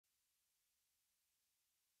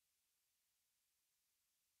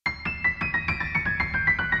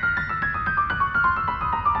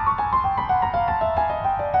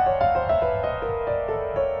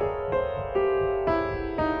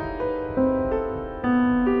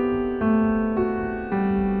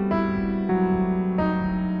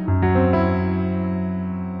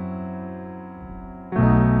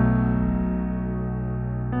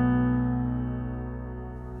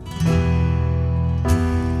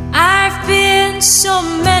been so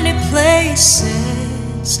many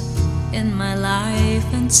places in my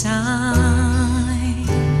life and time.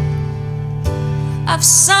 I've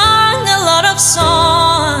sung a lot of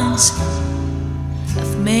songs,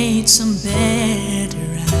 I've made some better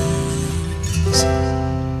rhymes.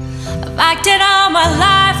 I've acted all my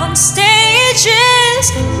life on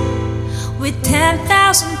stages with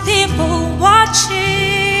 10,000 people watching.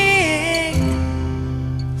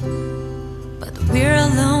 But we're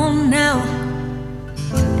alone now,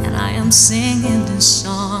 and I am singing this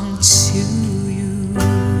song to you.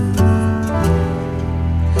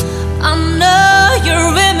 I know your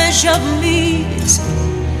image of me is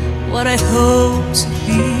what I hope to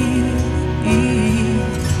be.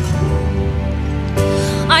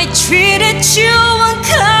 I treated you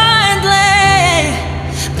unkindly,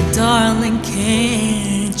 but darling,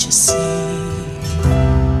 can't you see?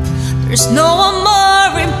 There's no one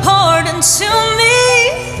more important to me.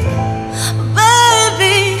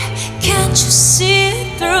 Baby, can't you see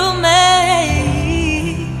through me?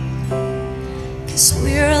 'Cause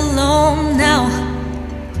we're alone now,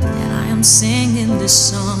 and I am singing this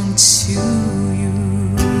song to you.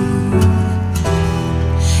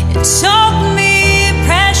 It took me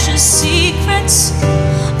precious secrets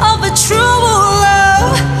of a true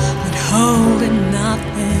love, but holding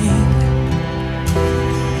nothing.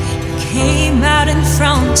 You came out in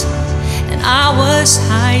front, and I was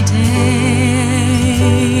hiding.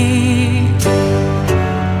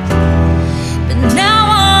 But now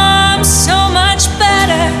I'm so much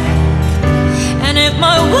better, and if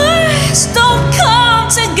my words don't come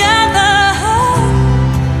together,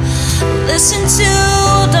 listen to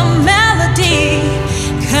the melody,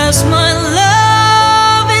 'cause my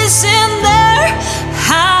love is in there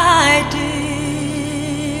hiding.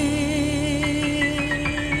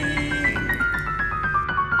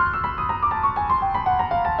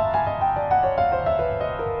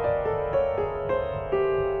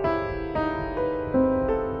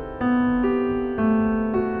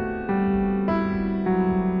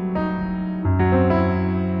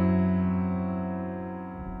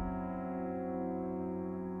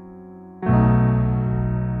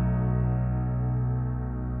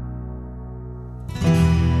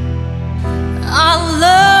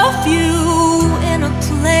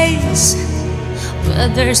 Where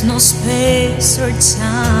there's no space or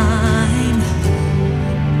time.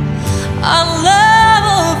 I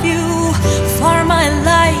love you for my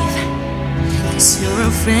life, 'cause you're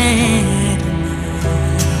a friend of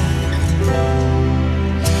mine.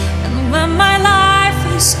 And when my life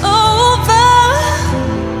is over,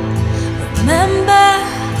 remember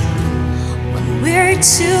when we're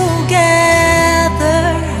together.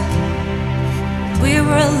 We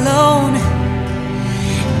were alone,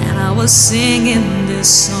 I was singing this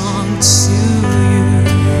song to you.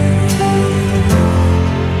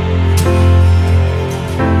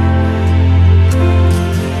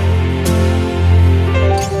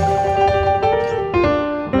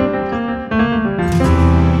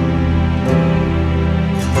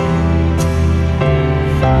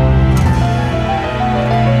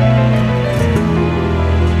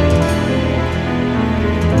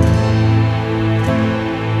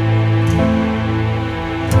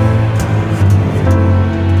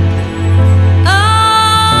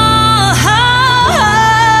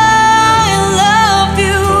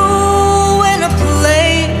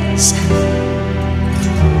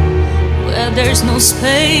 There's no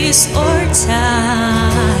space or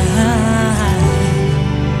time.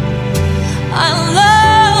 I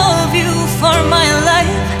love you for my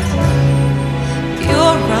life.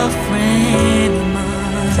 You're a friend of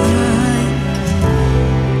mine.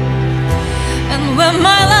 And when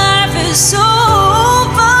my life is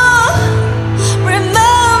over,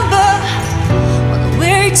 remember when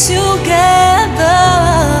we're together.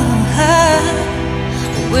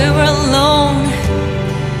 We were alone,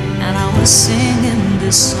 and I was singing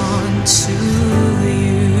this song to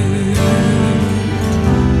you.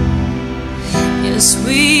 Yes,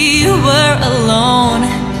 we were alone,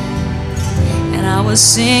 and I was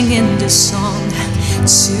singing this song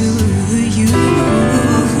to you.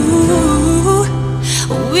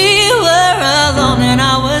 We were alone, and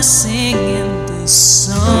I was singing this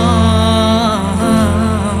song.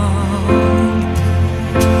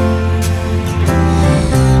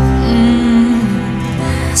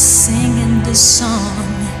 Singing this song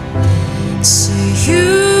to you.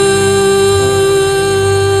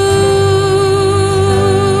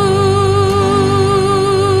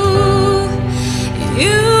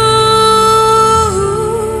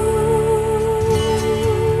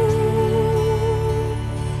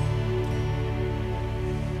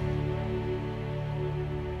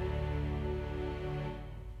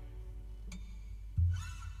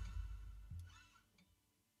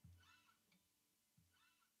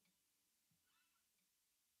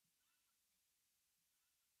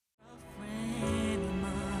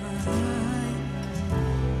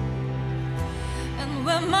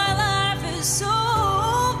 when my life is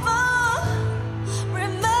over,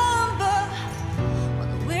 remember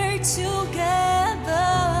when we're together,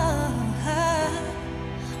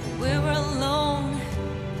 we were alone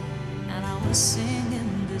and I was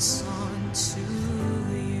singing this song.